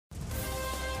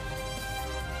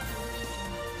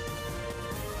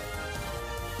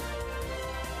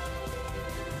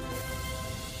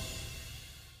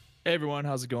Hey everyone,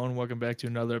 how's it going? Welcome back to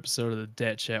another episode of the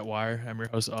Dat Chat Wire. I'm your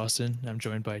host Austin. I'm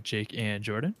joined by Jake and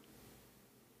Jordan.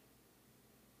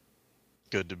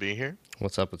 Good to be here.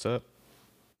 What's up? What's up?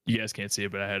 You guys can't see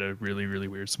it, but I had a really, really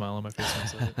weird smile on my face when I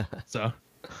said it. So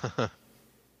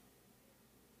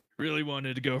really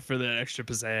wanted to go for that extra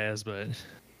pizzazz, but it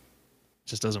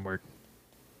just doesn't work.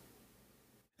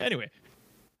 Anyway,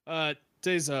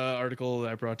 today's article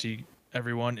that I brought to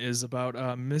everyone is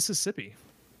about Mississippi.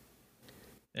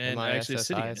 And actually a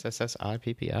city.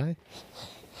 MISSISSIPPI?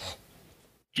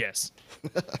 Yes.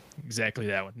 Exactly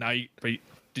that one. Now, did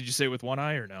you say it with one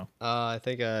eye or no? I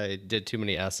think I did too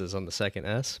many S's on the second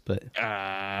S, but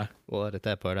we'll edit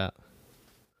that part out.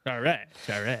 All right.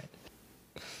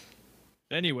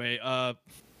 Anyway,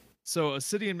 so a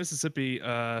city in Mississippi,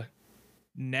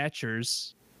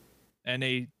 Natchez,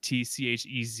 Natchez,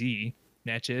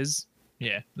 Natchez.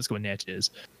 Yeah, let's go with Natchez.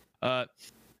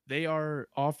 They are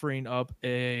offering up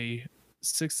a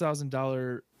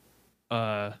 $6,000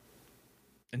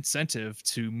 incentive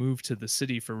to move to the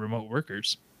city for remote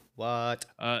workers. What?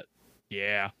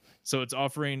 Yeah. So it's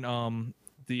offering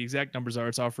the exact numbers are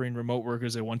it's offering remote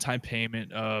workers a one-time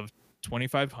payment of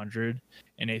 $2,500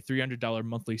 and a $300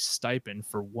 monthly stipend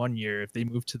for 1 year if they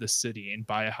move to the city and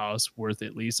buy a house worth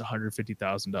at least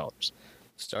 $150,000.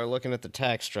 Start looking at the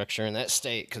tax structure in that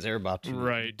state because they're about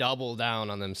to double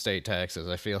down on them state taxes,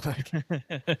 I feel like.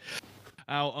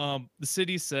 Now, the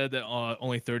city said that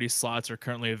only 30 slots are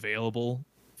currently available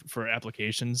for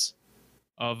applications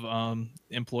of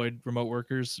employed remote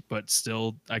workers, but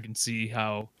still I can see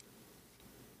how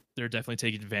they're definitely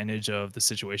taking advantage of the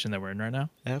situation that we're in right now.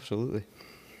 Absolutely.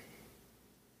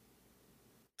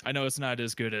 I know it's not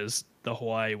as good as the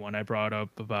Hawaii one I brought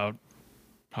up about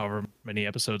however many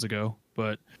episodes ago,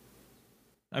 but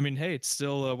I mean, hey, it's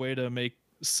still a way to make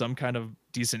some kind of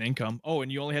decent income. Oh,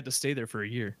 and you only had to stay there for a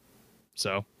year.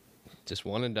 So just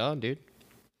one and done, dude.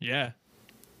 Yeah.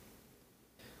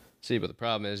 See, but the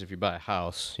problem is if you buy a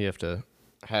house, you have to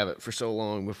have it for so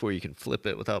long before you can flip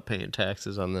it without paying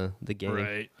taxes on the gain.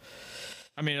 Right.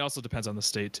 I mean, it also depends on the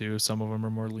state, too. Some of them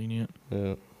are more lenient.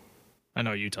 Yeah. I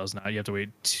know Utah's not. You have to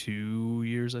wait 2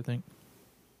 years, I think.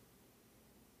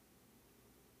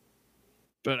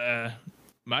 But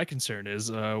my concern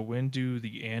is when do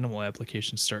the animal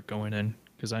applications start going in?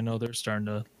 Because I know they're starting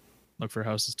to look for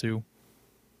houses, too.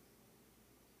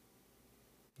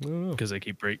 Because they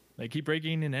keep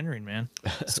breaking and entering, man.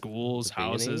 Schools,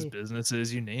 houses,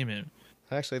 businesses, you name it.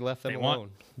 I actually left them alone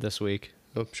this week.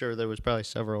 I'm sure there was probably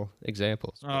several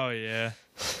examples. Oh yeah.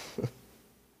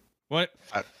 What?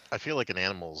 I feel like an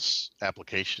animal's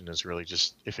application is really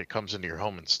just if it comes into your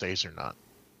home and stays or not.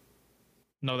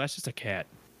 No, that's just a cat.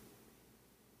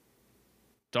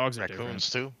 Dogs are raccoons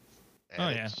different. too.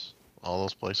 Addicts, all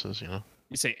those places, you know.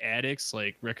 You say addicts,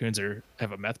 like raccoons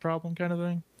have a meth problem kind of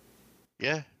thing?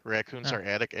 Yeah, raccoons are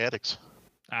addicts.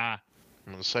 I'm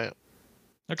gonna say it.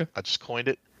 Okay. I just coined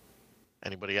it.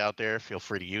 Anybody out there, feel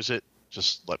free to use it.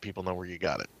 Just let people know where you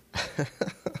got it.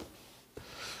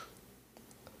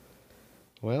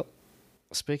 Well,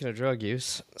 speaking of drug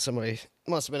use, somebody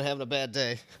must have been having a bad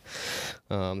day.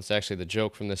 It's actually the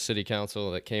joke from the city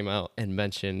council that came out and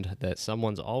mentioned that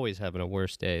someone's always having a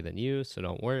worse day than you, so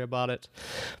don't worry about it.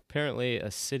 Apparently, a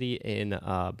city in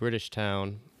British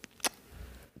Town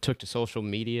took to social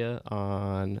media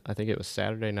on, I think it was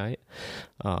Saturday night,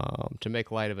 to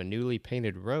make light of a newly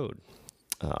painted road.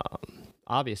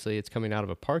 Obviously, it's coming out of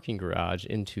a parking garage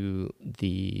into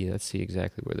the, let's see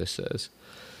exactly where this says,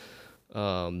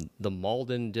 the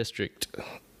Malden District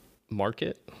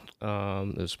Market.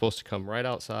 It was supposed to come right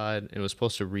outside. It was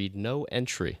supposed to read no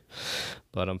entry,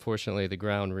 but unfortunately the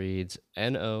ground reads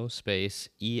NO space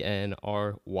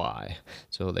ENRY.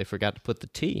 So they forgot to put the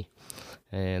T,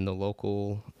 and the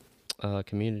local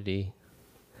community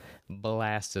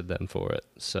blasted them for it.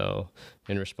 So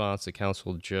in response, the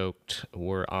council joked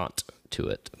we're onto to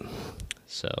it.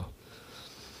 So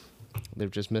they're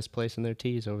just misplacing their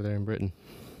T's over there in Britain.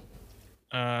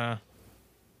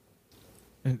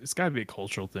 It's got to be a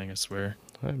cultural thing, I swear.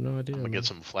 I have no idea. I'm gonna get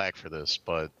some flack for this,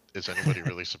 but is anybody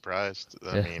really surprised?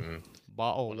 I mean,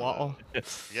 bottle water.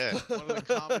 Yeah, one of the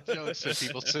common jokes that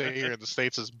people say here in the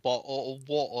States is bottle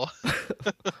water.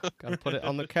 Gotta put it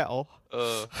on the kettle.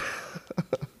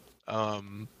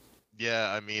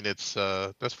 Yeah, I mean it's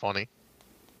that's funny.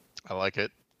 I like it.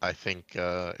 I think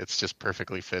it's just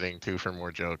perfectly fitting too for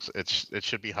more jokes. It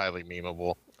should be highly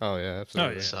memeable. Oh yeah,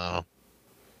 absolutely. Oh, yeah. So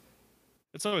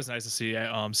it's always nice to see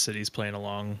cities playing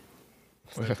along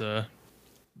with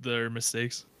their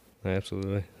mistakes.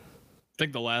 Absolutely. I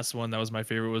think the last one that was my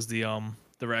favorite was the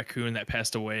the raccoon that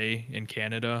passed away in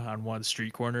Canada on one of the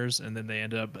street corners, and then they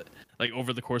ended up like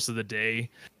over the course of the day,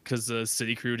 because the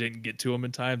city crew didn't get to him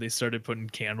in time, they started putting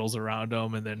candles around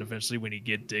him, and then eventually when he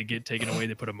did get taken away,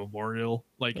 they put a memorial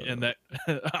like in that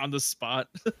on the spot.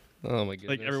 Oh my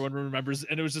goodness. Like everyone remembers,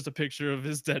 and it was just a picture of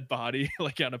his dead body,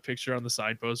 like on a picture on the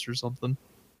signpost or something.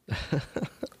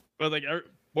 But like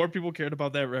more people cared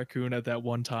about that raccoon at that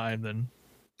one time than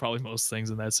probably most things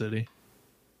in that city.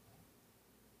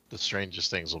 The strangest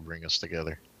things will bring us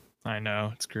together. I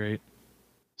know, it's great.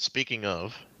 Speaking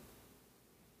of,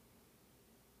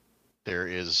 there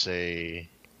is a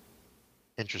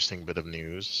interesting bit of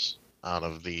news out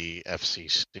of the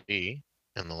FCC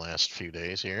in the last few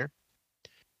days here.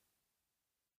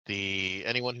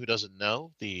 Anyone who doesn't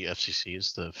know, the FCC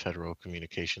is the Federal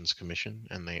Communications Commission,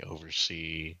 and they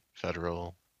oversee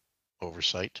federal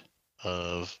oversight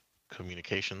of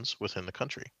communications within the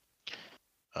country,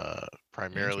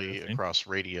 primarily Interesting. across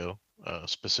radio,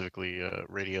 specifically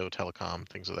radio, telecom,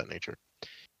 things of that nature.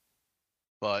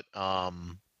 But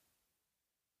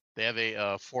they have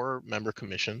a 4-member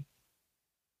commission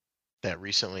that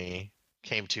recently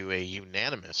came to a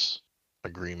unanimous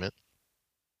agreement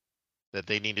that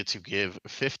they needed to give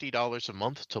 $50 a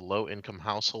month to low-income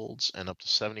households and up to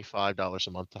 $75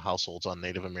 a month to households on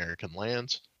Native American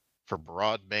lands for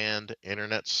broadband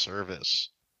internet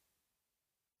service.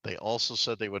 They also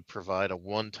said they would provide a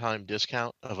one-time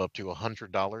discount of up to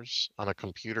 $100 on a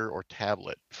computer or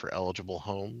tablet for eligible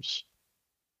homes.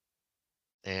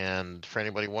 And for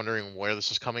anybody wondering where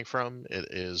this is coming from, it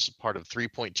is part of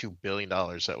 $3.2 billion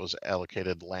that was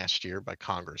allocated last year by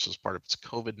Congress as part of its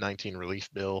COVID-19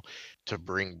 relief bill to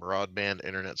bring broadband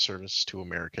internet service to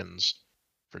Americans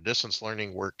for distance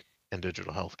learning, work, and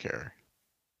digital health care.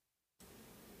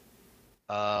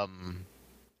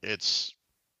 It's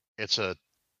a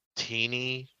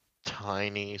teeny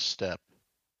tiny step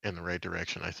in the right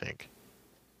direction, I think.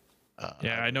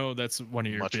 Yeah, I know that's one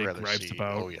of your much big rather gripes see.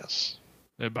 about Oh yes.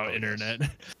 about Oh, internet.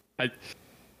 yes.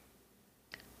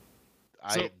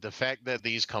 So- The fact that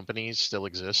these companies still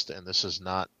exist, and this is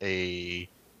not the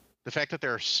fact that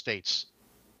there are states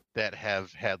that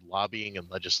have had lobbying and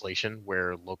legislation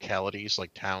where localities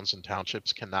like towns and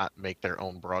townships cannot make their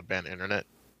own broadband internet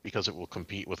because it will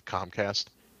compete with Comcast,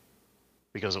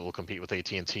 because it will compete with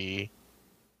AT&T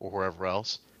or wherever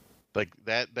else. Like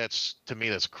that's to me,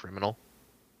 that's criminal.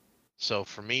 So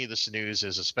for me, this news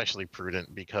is especially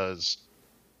prudent because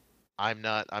I'm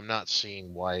not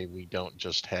seeing why we don't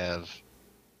just have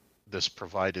this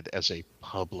provided as a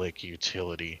public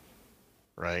utility,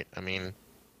 right? I mean,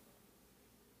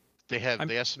 they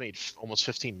estimate almost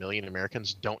 15 million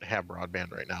Americans don't have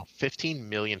broadband right now. 15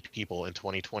 million people in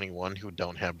 2021 who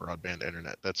don't have broadband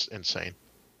internet. That's insane.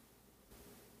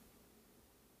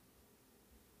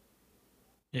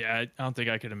 Yeah, I don't think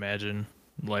I could imagine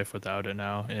life without it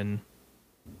now, and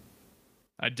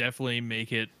I definitely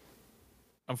make it.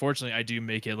 Unfortunately, I do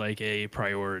make it like a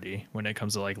priority when it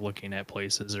comes to like looking at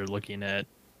places or looking at,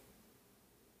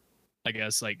 I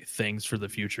guess, like things for the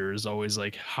future is always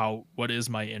like what is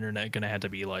my internet gonna have to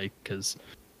be like? Because,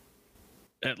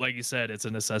 like you said, it's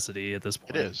a necessity at this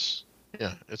point. It is.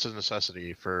 Yeah, it's a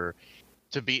necessity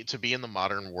to be in the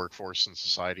modern workforce and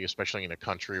society, especially in a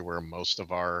country where most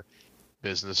of our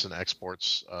business and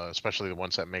exports, especially the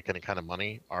ones that make any kind of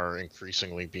money, are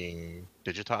increasingly being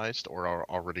digitized or are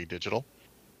already digital.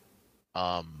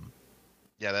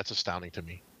 Yeah, that's astounding to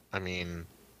me. I mean,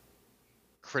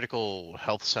 critical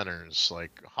health centers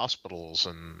like hospitals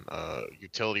and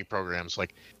utility programs,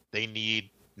 like they need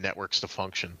networks to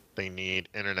function. They need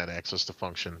internet access to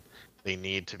function. They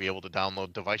need to be able to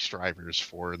download device drivers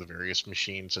for the various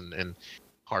machines and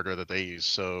hardware that they use.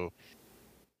 So,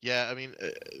 yeah, I mean,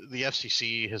 the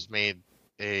FCC has made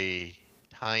a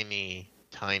tiny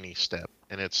step,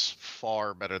 and it's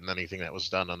far better than anything that was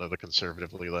done under the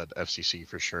conservatively led FCC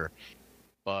for sure.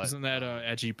 But Isn't that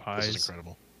Ajit this is Pai's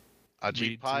incredible. Ajit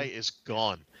lead Pai too? is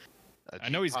gone. I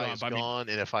know he's Pai gone, is but I mean- gone,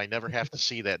 and if I never have to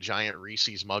see that giant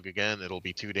Reese's mug again, it'll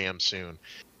be too damn soon.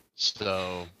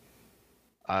 So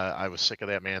I was sick of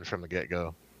that man from the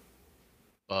get-go.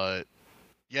 But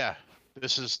yeah,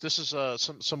 this is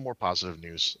some more positive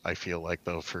news, I feel like,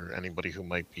 though, for anybody who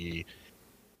might be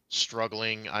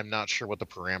struggling. I'm not sure what the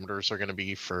parameters are going to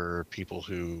be for people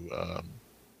who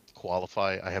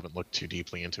qualify. I haven't looked too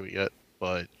deeply into it yet,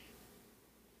 but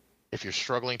if you're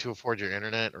struggling to afford your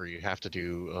internet, or you have to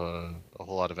do a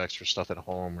whole lot of extra stuff at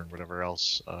home or whatever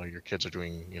else, your kids are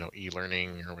doing,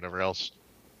 e-learning or whatever else,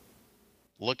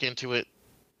 look into it.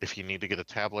 If you need to get a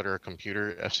tablet or a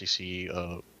computer, FCC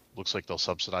looks like they'll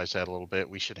subsidize that a little bit.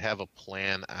 We should have a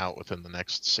plan out within the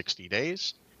next 60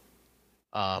 days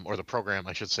or the program,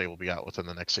 I should say, will be out within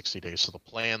the next 60 days. So the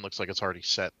plan looks like it's already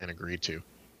set and agreed to.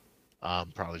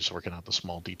 Probably just working out the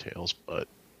small details, but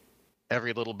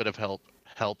every little bit of help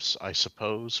helps, I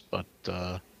suppose. But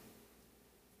Joe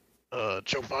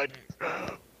Biden,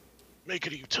 make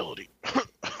it a utility.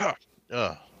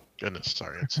 Oh, goodness,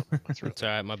 sorry, it's something in my throat. It's all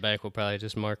right. My bank will probably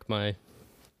just mark my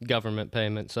government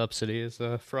payment subsidy as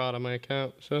a fraud on my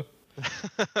account. So.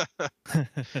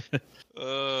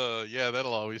 Yeah,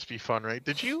 that'll always be fun, right?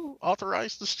 Did you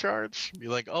authorize this charge? Be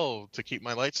like, oh, to keep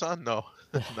my lights on? No,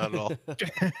 not at all.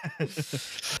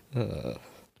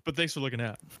 But thanks for looking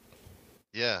out.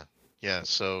 Yeah.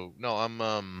 So no, I'm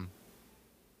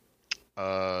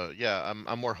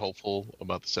more hopeful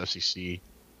about this FCC,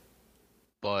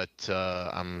 but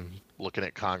I'm looking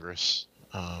at Congress.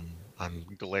 I'm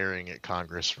glaring at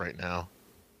Congress right now.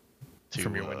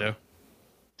 From your window.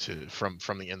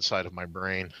 From the inside of my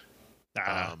brain.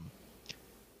 To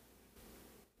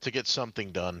get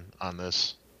something done on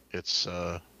this, it's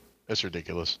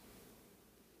ridiculous.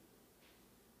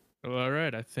 Well, all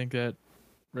right. I think that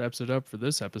wraps it up for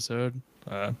this episode.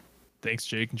 Thanks,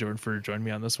 Jake and Jordan, for joining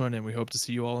me on this one, and we hope to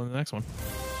see you all in the next one.